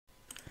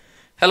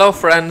Hello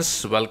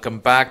friends, welcome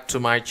back to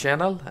my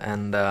channel,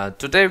 and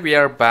today we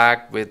are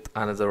back with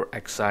another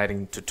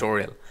exciting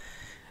tutorial.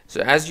 So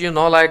as you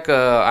know,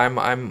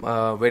 I'm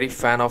a very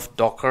fan of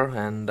Docker,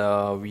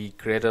 and we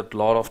created a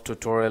lot of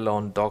tutorial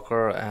on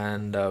Docker,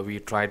 and we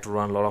try to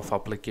run a lot of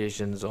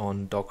applications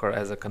on Docker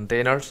as a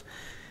containers.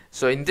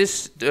 So in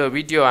this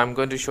video I'm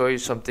going to show you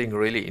something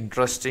really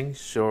interesting.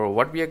 So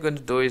what we are going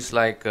to do is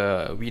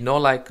we know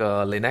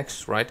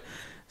Linux, right?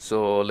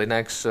 So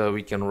Linux,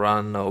 we can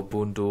run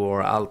Ubuntu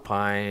or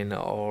Alpine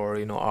or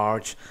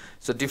Arch.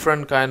 So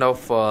different kind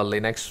of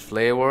Linux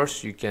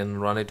flavors. You can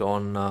run it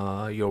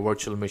on your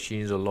virtual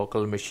machines or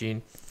local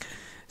machine.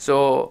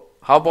 So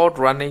how about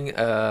running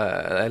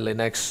a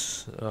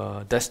Linux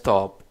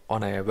desktop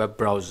on a web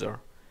browser?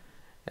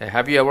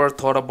 Have you ever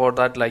thought about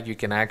that? Like you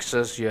can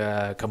access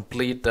your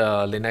complete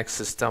Linux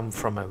system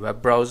from a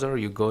web browser.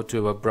 You go to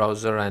a web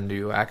browser and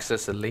you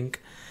access a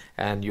link,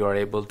 and you are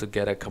able to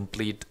get a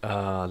complete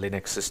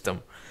Linux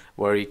system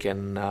where you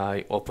can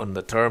open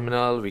the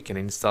terminal, we can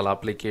install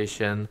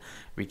application,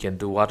 we can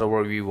do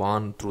whatever we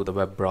want through the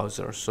web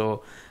browser.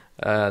 So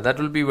that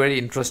will be very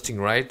interesting,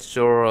 right?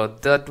 So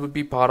that will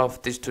be part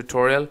of this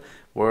tutorial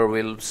where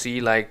we'll see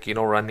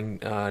running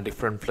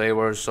different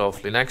flavors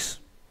of Linux,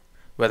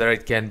 whether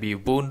it can be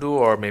Ubuntu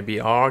or maybe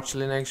Arch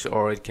Linux,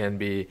 or it can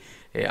be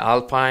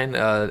Alpine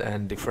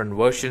and different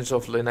versions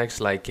of Linux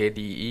like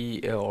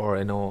KDE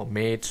or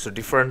Mate. So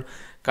different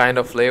kind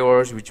of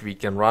flavors which we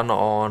can run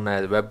on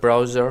a web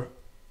browser.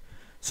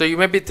 So you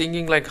may be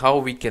thinking like how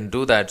we can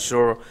do that.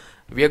 So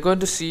we are going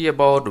to see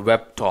about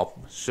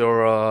Webtop.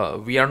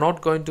 So we are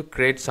not going to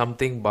create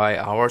something by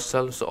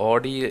ourselves.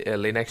 Already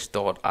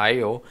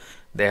Linux.io,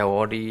 they have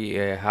already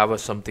have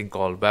something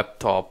called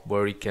Webtop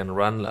where you can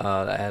run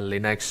a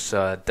Linux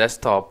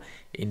desktop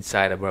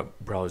inside a web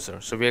browser.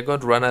 So we are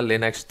going to run a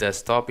Linux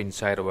desktop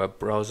inside a web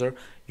browser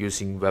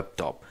using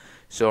Webtop.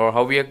 So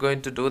how we are going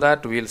to do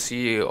that, we'll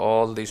see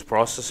all this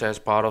process as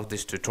part of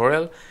this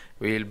tutorial.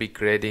 We'll be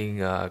creating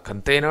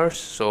containers.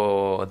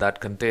 So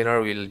that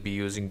container will be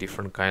using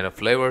different kind of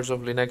flavors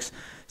of Linux.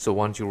 So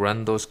once you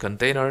run those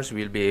containers,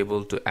 we'll be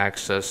able to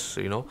access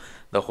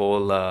the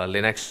whole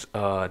Linux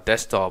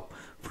desktop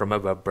from a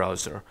web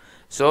browser.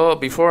 So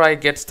before I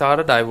get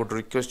started, I would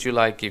request you,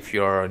 like if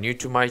you're new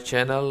to my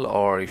channel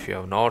or if you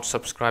have not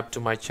subscribed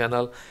to my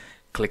channel,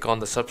 click on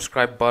the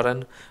subscribe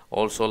button.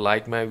 Also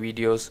like my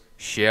videos,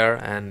 share,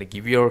 and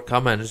give your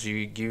comments,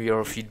 you give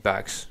your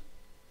feedbacks.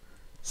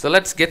 So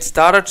let's get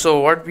started.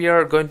 So what we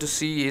are going to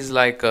see is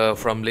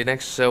from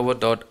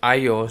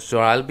linuxserver.io. So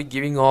I'll be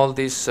giving all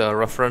this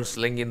reference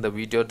link in the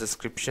video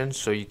description,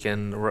 so you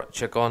can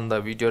check on the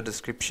video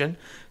description.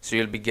 So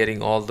you'll be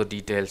getting all the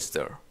details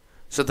there.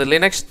 So the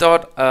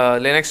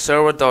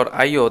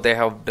linuxserver.io, they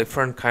have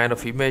different kind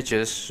of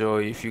images. So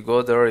if you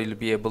go there, you'll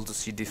be able to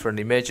see different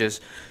images.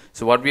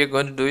 So what we are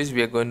going to do is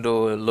we are going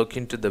to look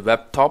into the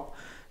Webtop.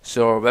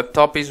 So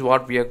Webtop is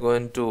what we are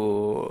going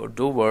to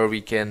do, where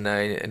we can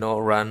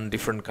run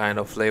different kind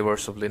of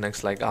flavors of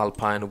Linux like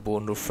Alpine,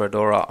 Ubuntu,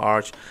 Fedora,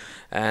 Arch,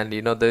 and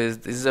this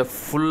is a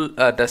full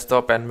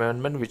desktop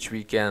environment which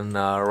we can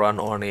run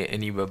on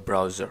any web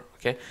browser.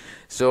 Okay,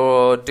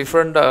 so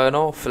different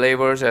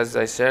flavors, as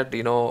I said,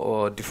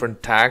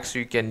 different tags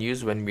you can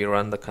use when we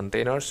run the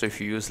container. So if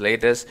you use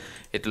latest,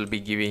 it will be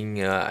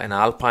giving an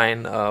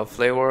Alpine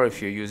flavor.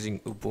 If you're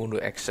using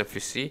Ubuntu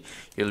XFCE,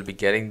 you'll be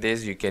getting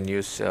this. You can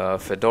use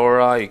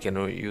Fedora, you can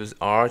use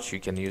Arch, you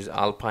can use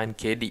Alpine,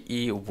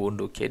 KDE,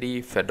 Ubuntu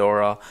KDE,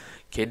 Fedora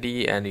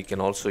KDE, and you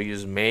can also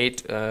use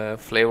Mate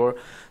flavor.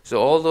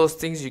 So all those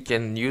things you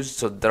can use.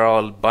 So there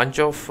are a bunch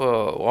of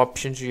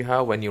options you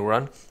have when you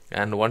run.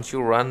 And once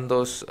you run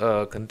those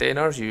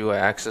containers, you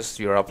access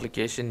your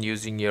application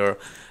using your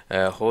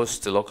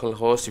local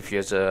host, if you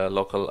use a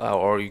local,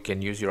 or you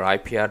can use your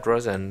IP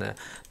address and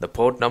the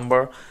port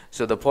number.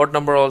 So the port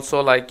number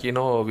also,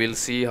 we'll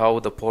see how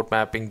the port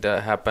mapping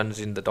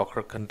happens in the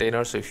Docker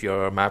container. So if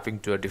you're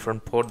mapping to a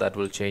different port, that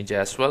will change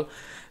as well.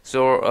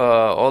 So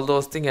all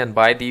those things, and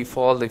by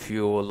default, if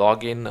you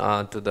log in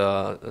to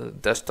the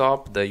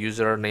desktop, the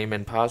username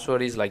and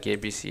password is like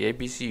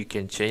ABC. You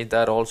can change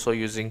that also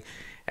using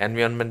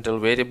environmental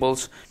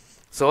variables.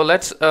 So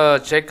let's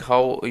check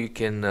how you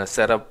can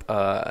set up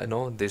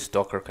this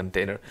Docker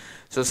container.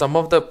 So some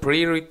of the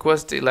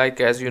prerequisites,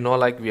 as we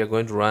are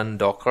going to run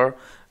Docker,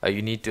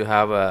 you need to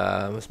have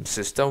a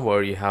system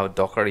where you have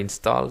Docker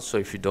installed. So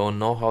if you don't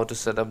know how to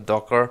set up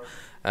Docker,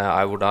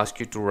 I would ask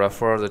you to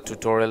refer the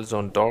tutorials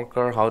on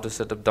Docker, how to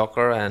set up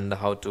Docker and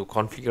how to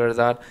configure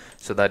that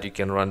so that you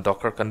can run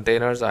Docker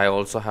containers. I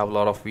also have a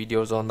lot of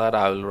videos on that.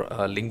 I will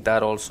link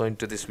that also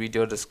into this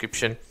video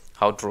description,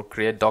 how to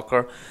create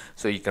Docker.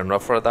 So you can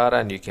refer that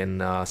and you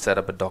can set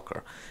up a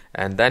Docker,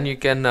 and then you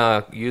can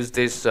use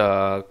this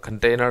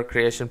container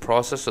creation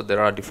process. So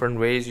there are different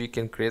ways you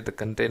can create the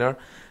container.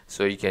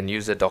 So you can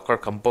use a Docker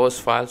compose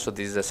file. So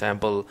this is a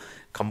sample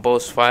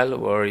compose file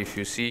where, if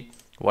you see,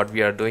 what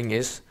we are doing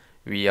is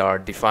we are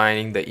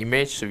defining the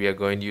image. So we are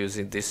going to use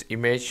this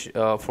image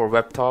for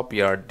Webtop. We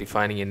are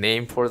defining a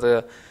name for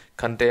the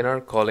container,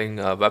 calling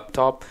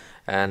Webtop,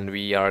 and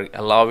we are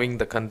allowing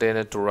the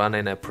container to run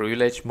in a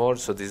privilege mode.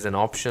 So this is an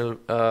optional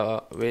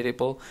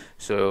variable.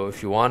 So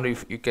if you want,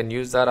 if you can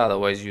use that,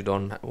 otherwise you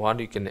don't want,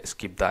 you can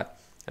skip that.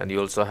 And you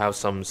also have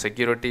some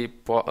security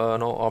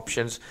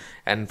options.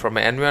 And from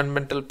an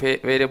environmental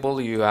variable,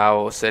 you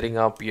have setting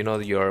up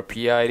your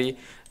PID,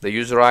 the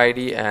user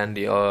ID, and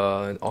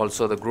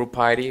also the group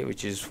ID,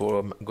 which is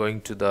for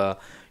going to the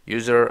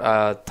user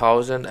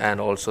 1000, and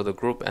also the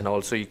group. And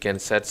also you can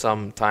set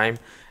some time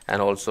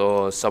and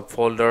also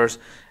subfolders.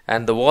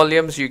 And the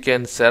volumes, you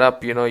can set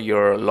up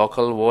your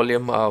local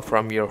volume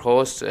from your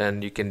host,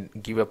 and you can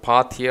give a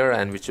path here,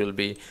 and which will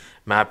be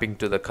mapping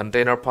to the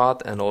container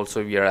path. And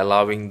also we are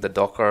allowing the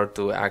Docker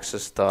to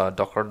access the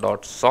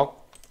docker.sock.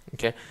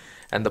 Okay,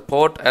 and the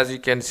port, as you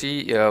can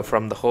see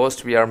from the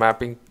host, we are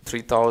mapping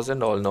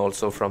 3000, and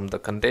also from the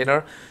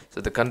container.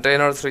 So the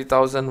container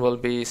 3000 will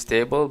be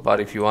stable, but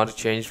if you want to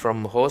change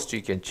from host,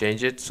 you can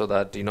change it so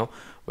that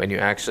when you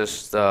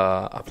access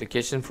the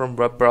application from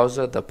web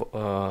browser, the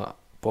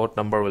port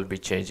number will be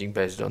changing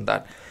based on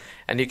that.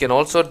 And you can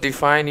also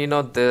define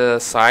the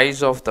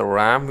size of the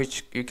RAM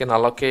which you can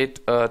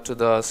allocate to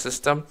the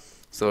system.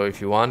 So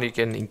if you want, you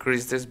can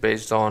increase this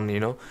based on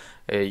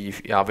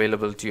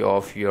availability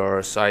of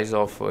your size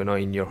of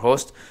in your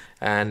host.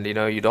 And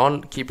you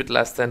don't keep it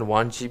less than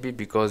 1 GB,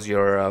 because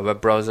your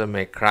web browser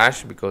may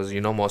crash, because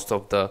most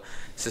of the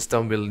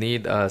system will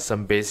need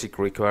some basic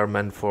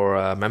requirement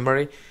for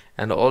memory.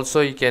 And also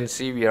you can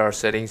see we are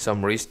setting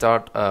some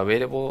restart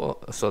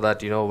variable, so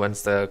that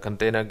once the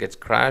container gets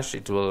crashed,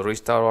 it will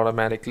restart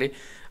automatically.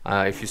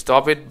 If you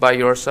stop it by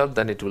yourself,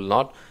 then it will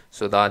not.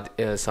 So that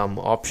some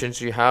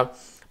options you have.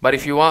 But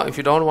if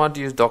you don't want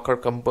to use Docker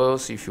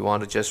Compose, if you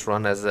want to just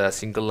run as a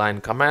single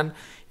line command,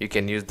 you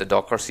can use the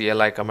Docker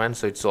CLI command.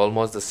 So it's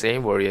almost the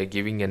same, where you're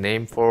giving a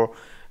name for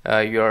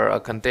your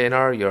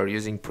container, you're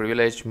using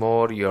privilege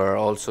mode, you're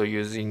also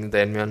using the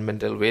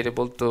environmental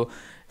variable to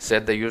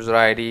set the user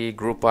ID,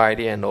 group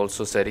ID, and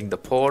also setting the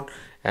port.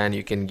 And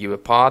you can give a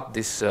path.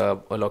 This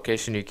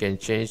location you can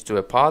change to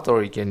a path,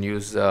 or you can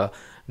use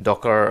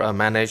Docker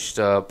managed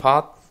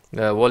path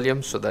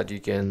volume, so that you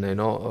can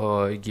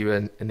give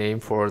a name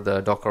for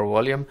the Docker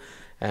volume.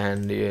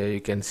 And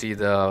you can see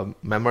the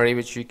memory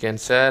which you can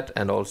set,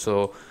 and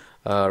also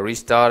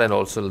restart, and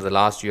also the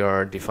last you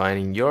are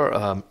defining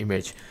your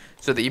image.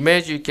 So the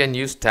image, you can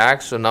use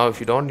tags. So now if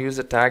you don't use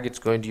a tag, it's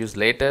going to use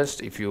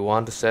latest. If you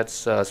want to set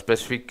a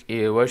specific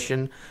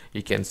version,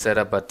 you can set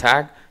up a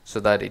tag, so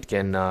that it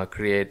can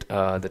create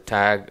the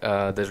tag,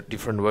 the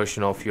different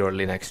version of your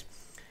Linux.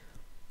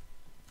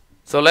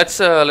 So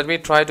let me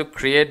try to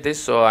create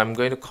this. So I'm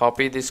going to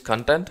copy this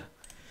content,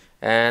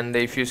 and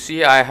if you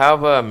see, I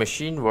have a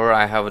machine where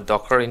I have a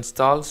Docker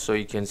installed. So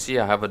you can see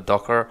I have a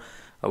Docker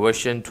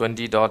version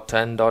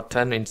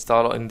 20.10.10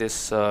 installed in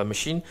this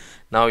machine.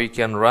 Now you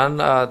can run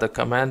the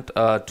command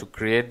to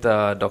create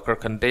the Docker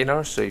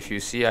container. So if you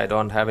see, I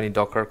don't have any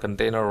Docker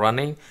container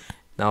running.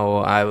 Now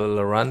I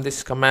will run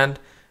this command,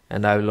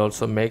 and I will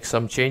also make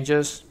some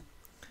changes.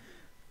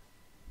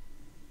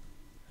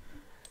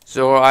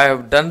 So I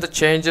have done the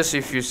changes.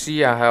 If you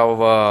see, I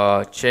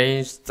have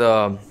changed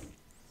the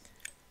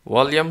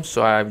volume.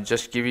 So I'm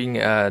just giving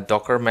a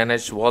Docker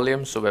managed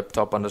volume, so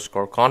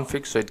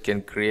webtop_config, so it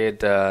can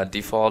create a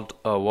default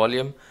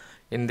volume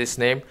in this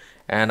name.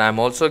 And I'm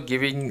also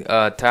giving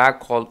a tag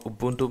called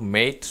Ubuntu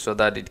Mate, so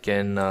that it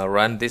can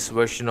run this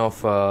version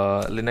of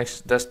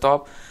Linux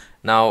desktop.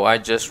 Now I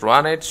just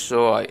run it.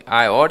 So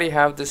I already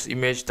have this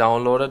image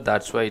downloaded,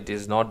 that's why it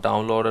is not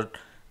downloaded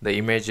the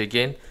image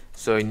again.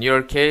 So in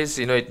your case,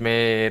 it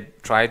may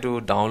try to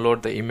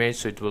download the image,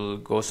 so it will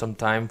go some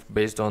time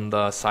based on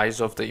the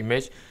size of the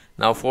image.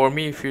 Now for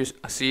me, if you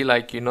see,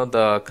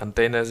 the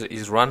container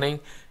is running,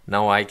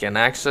 now I can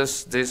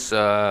access this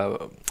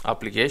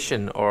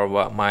application or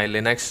my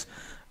Linux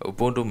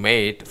Ubuntu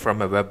Mate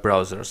from a web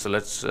browser. So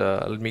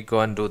let me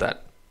go and do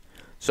that.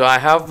 So I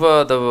have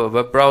the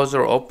web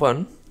browser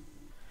open,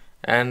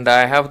 and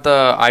I have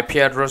the IP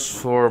address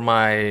for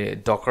my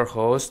Docker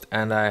host,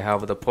 and I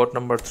have the port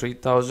number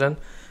 3000.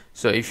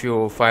 So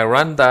if I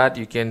run that,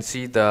 you can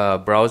see the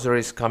browser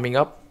is coming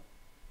up.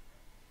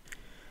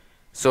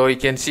 So you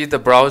can see the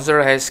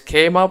browser has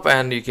came up,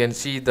 and you can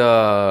see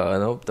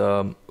the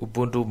the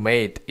Ubuntu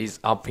Mate is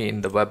up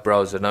in the web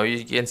browser. Now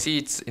you can see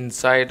it's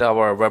inside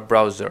our web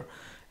browser,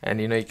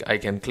 and I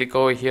can click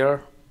over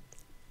here.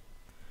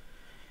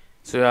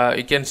 So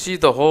you can see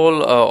the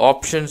whole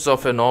options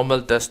of a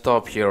normal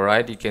desktop here,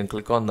 right? You can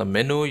click on the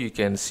menu, you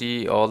can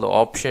see all the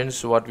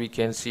options what we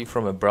can see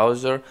from a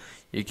browser.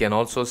 You can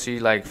also see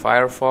like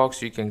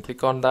Firefox, you can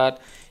click on that.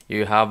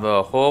 You have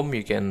a home,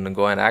 you can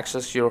go and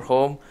access your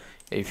home.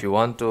 If you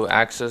want to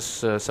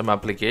access some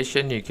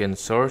application, you can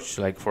search,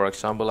 like for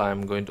example,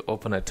 I'm going to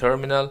open a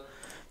terminal.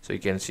 So you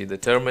can see the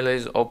terminal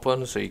is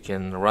open, so you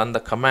can run the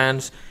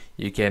commands.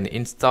 You can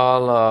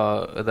install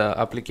the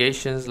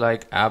applications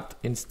like apt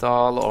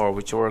install or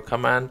whichever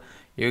command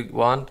you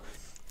want.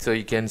 So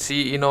you can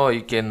see,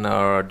 you can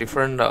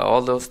different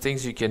all those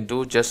things you can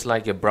do just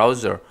like a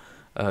browser.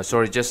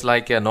 sorry, just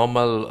like a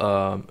normal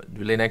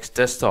Linux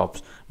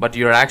desktops, but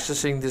you're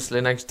accessing this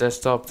Linux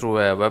desktop through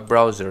a web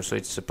browser. So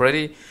it's a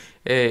pretty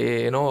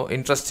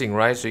interesting,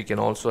 right? So you can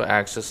also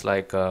access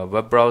like a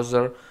web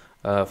browser,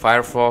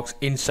 Firefox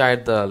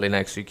inside the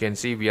Linux. You can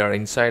see we are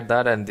inside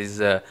that, and this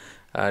is a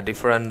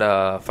different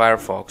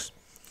Firefox.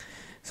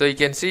 So you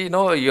can see,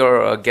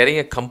 you're getting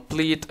a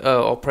complete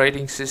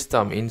operating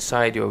system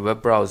inside your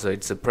web browser.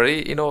 It's a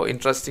pretty,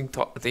 interesting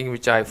thing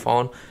which I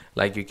found.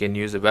 Like you can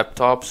use a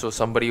Webtop. So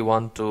somebody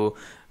want to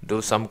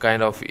do some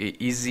kind of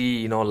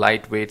easy,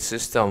 lightweight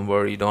system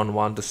where you don't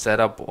want to set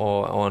up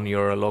on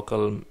your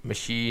local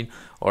machine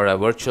or a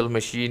virtual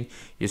machine.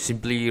 You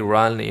simply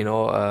run,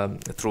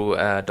 through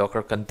a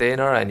Docker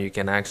container, and you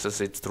can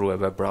access it through a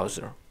web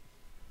browser.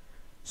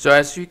 So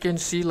as you can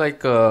see,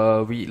 like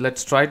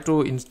let's try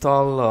to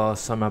install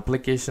some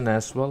application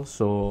as well.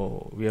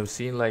 So we have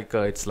seen like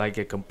it's like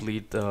a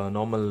complete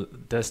normal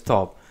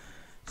desktop.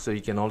 So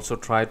you can also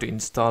try to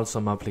install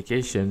some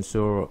application.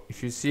 So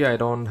if you see, I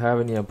don't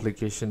have any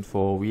application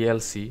for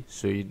VLC,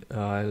 so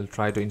I'll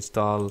try to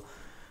install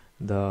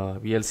the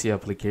VLC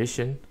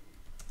application.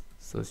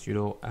 So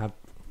sudo apt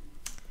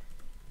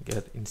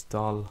get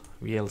install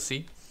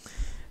VLC.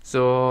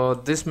 So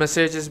this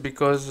message is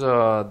because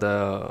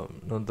the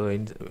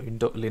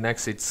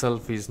Linux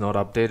itself is not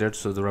updated,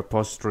 so the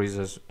repositories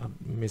is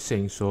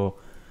missing. So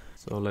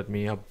let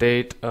me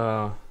update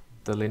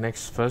the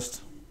Linux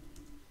first.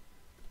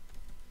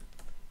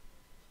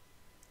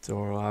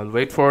 So I'll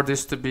wait for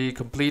this to be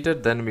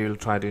completed, then we will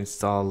try to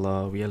install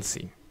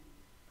VLC.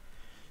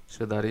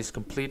 So that is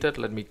completed.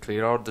 Let me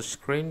clear out the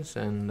screens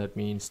and let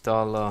me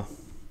install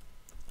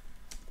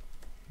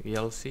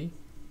VLC.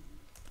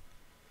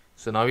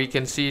 So now we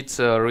can see it's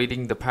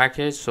reading the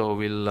package, so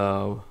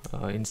we'll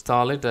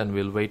install it and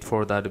we'll wait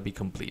for that to be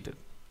completed.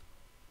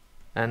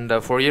 And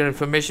for your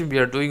information, we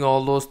are doing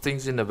all those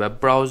things in the web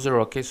browser.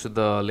 Okay, so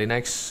the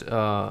Linux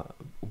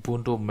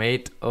Ubuntu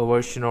Mate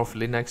version of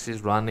Linux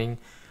is running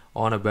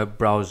on a web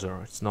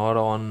browser. It's not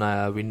on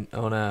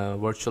a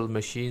virtual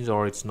machines,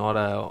 or it's not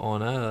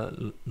on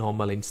a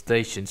normal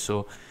installation.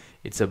 So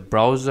it's a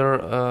browser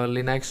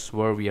Linux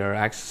where we are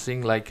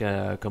accessing like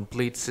a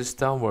complete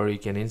system where you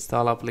can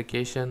install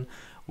application,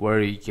 where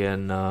you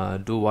can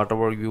do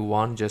whatever you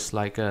want, just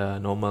like a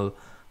normal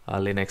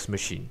Linux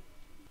machine.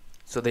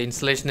 So the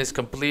installation is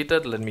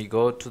completed. Let me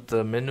go to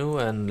the menu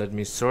and let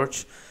me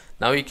search.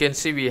 Now you can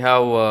see we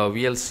have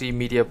VLC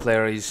media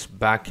player is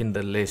back in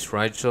the list,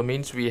 right? So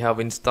means we have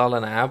installed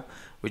an app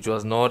which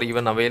was not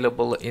even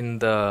available in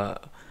the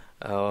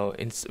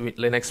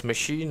Linux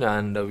machine,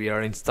 and we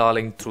are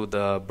installing through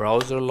the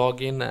browser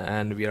login,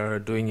 and we are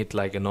doing it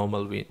like a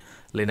normal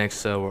Linux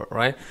server,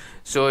 right?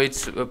 So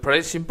it's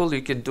pretty simple.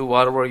 You can do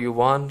whatever you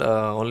want.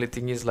 Only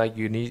thing is like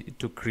you need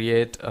to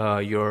create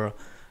your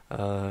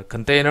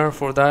container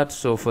for that.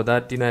 So for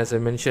that, as I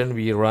mentioned,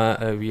 we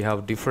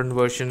have different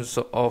versions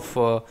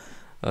of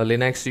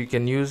Linux you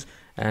can use,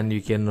 and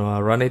you can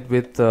run it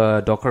with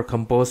Docker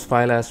Compose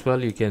file as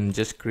well. You can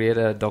just create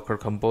a Docker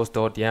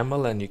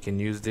Compose.yaml, and you can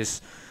use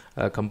this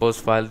compose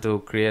file to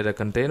create a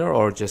container,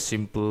 or just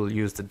simple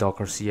use the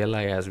Docker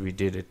CLI as we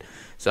did it.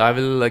 So I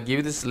will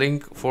give this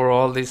link for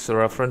all this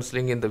reference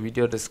link in the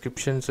video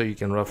description, so you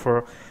can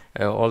refer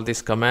all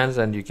these commands,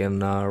 and you can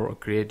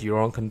create your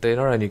own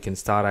container, and you can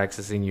start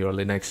accessing your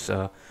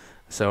Linux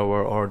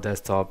server or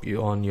desktop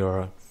on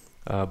your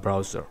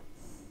browser.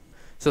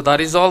 So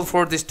that is all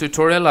for this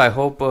tutorial. I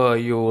hope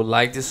you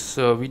like this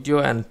video,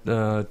 and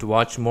to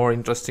watch more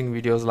interesting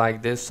videos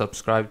like this,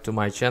 subscribe to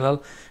my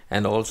channel,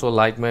 and also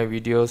like my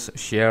videos,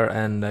 share,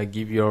 and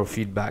give your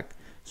feedback.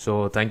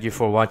 So thank you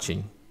for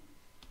watching.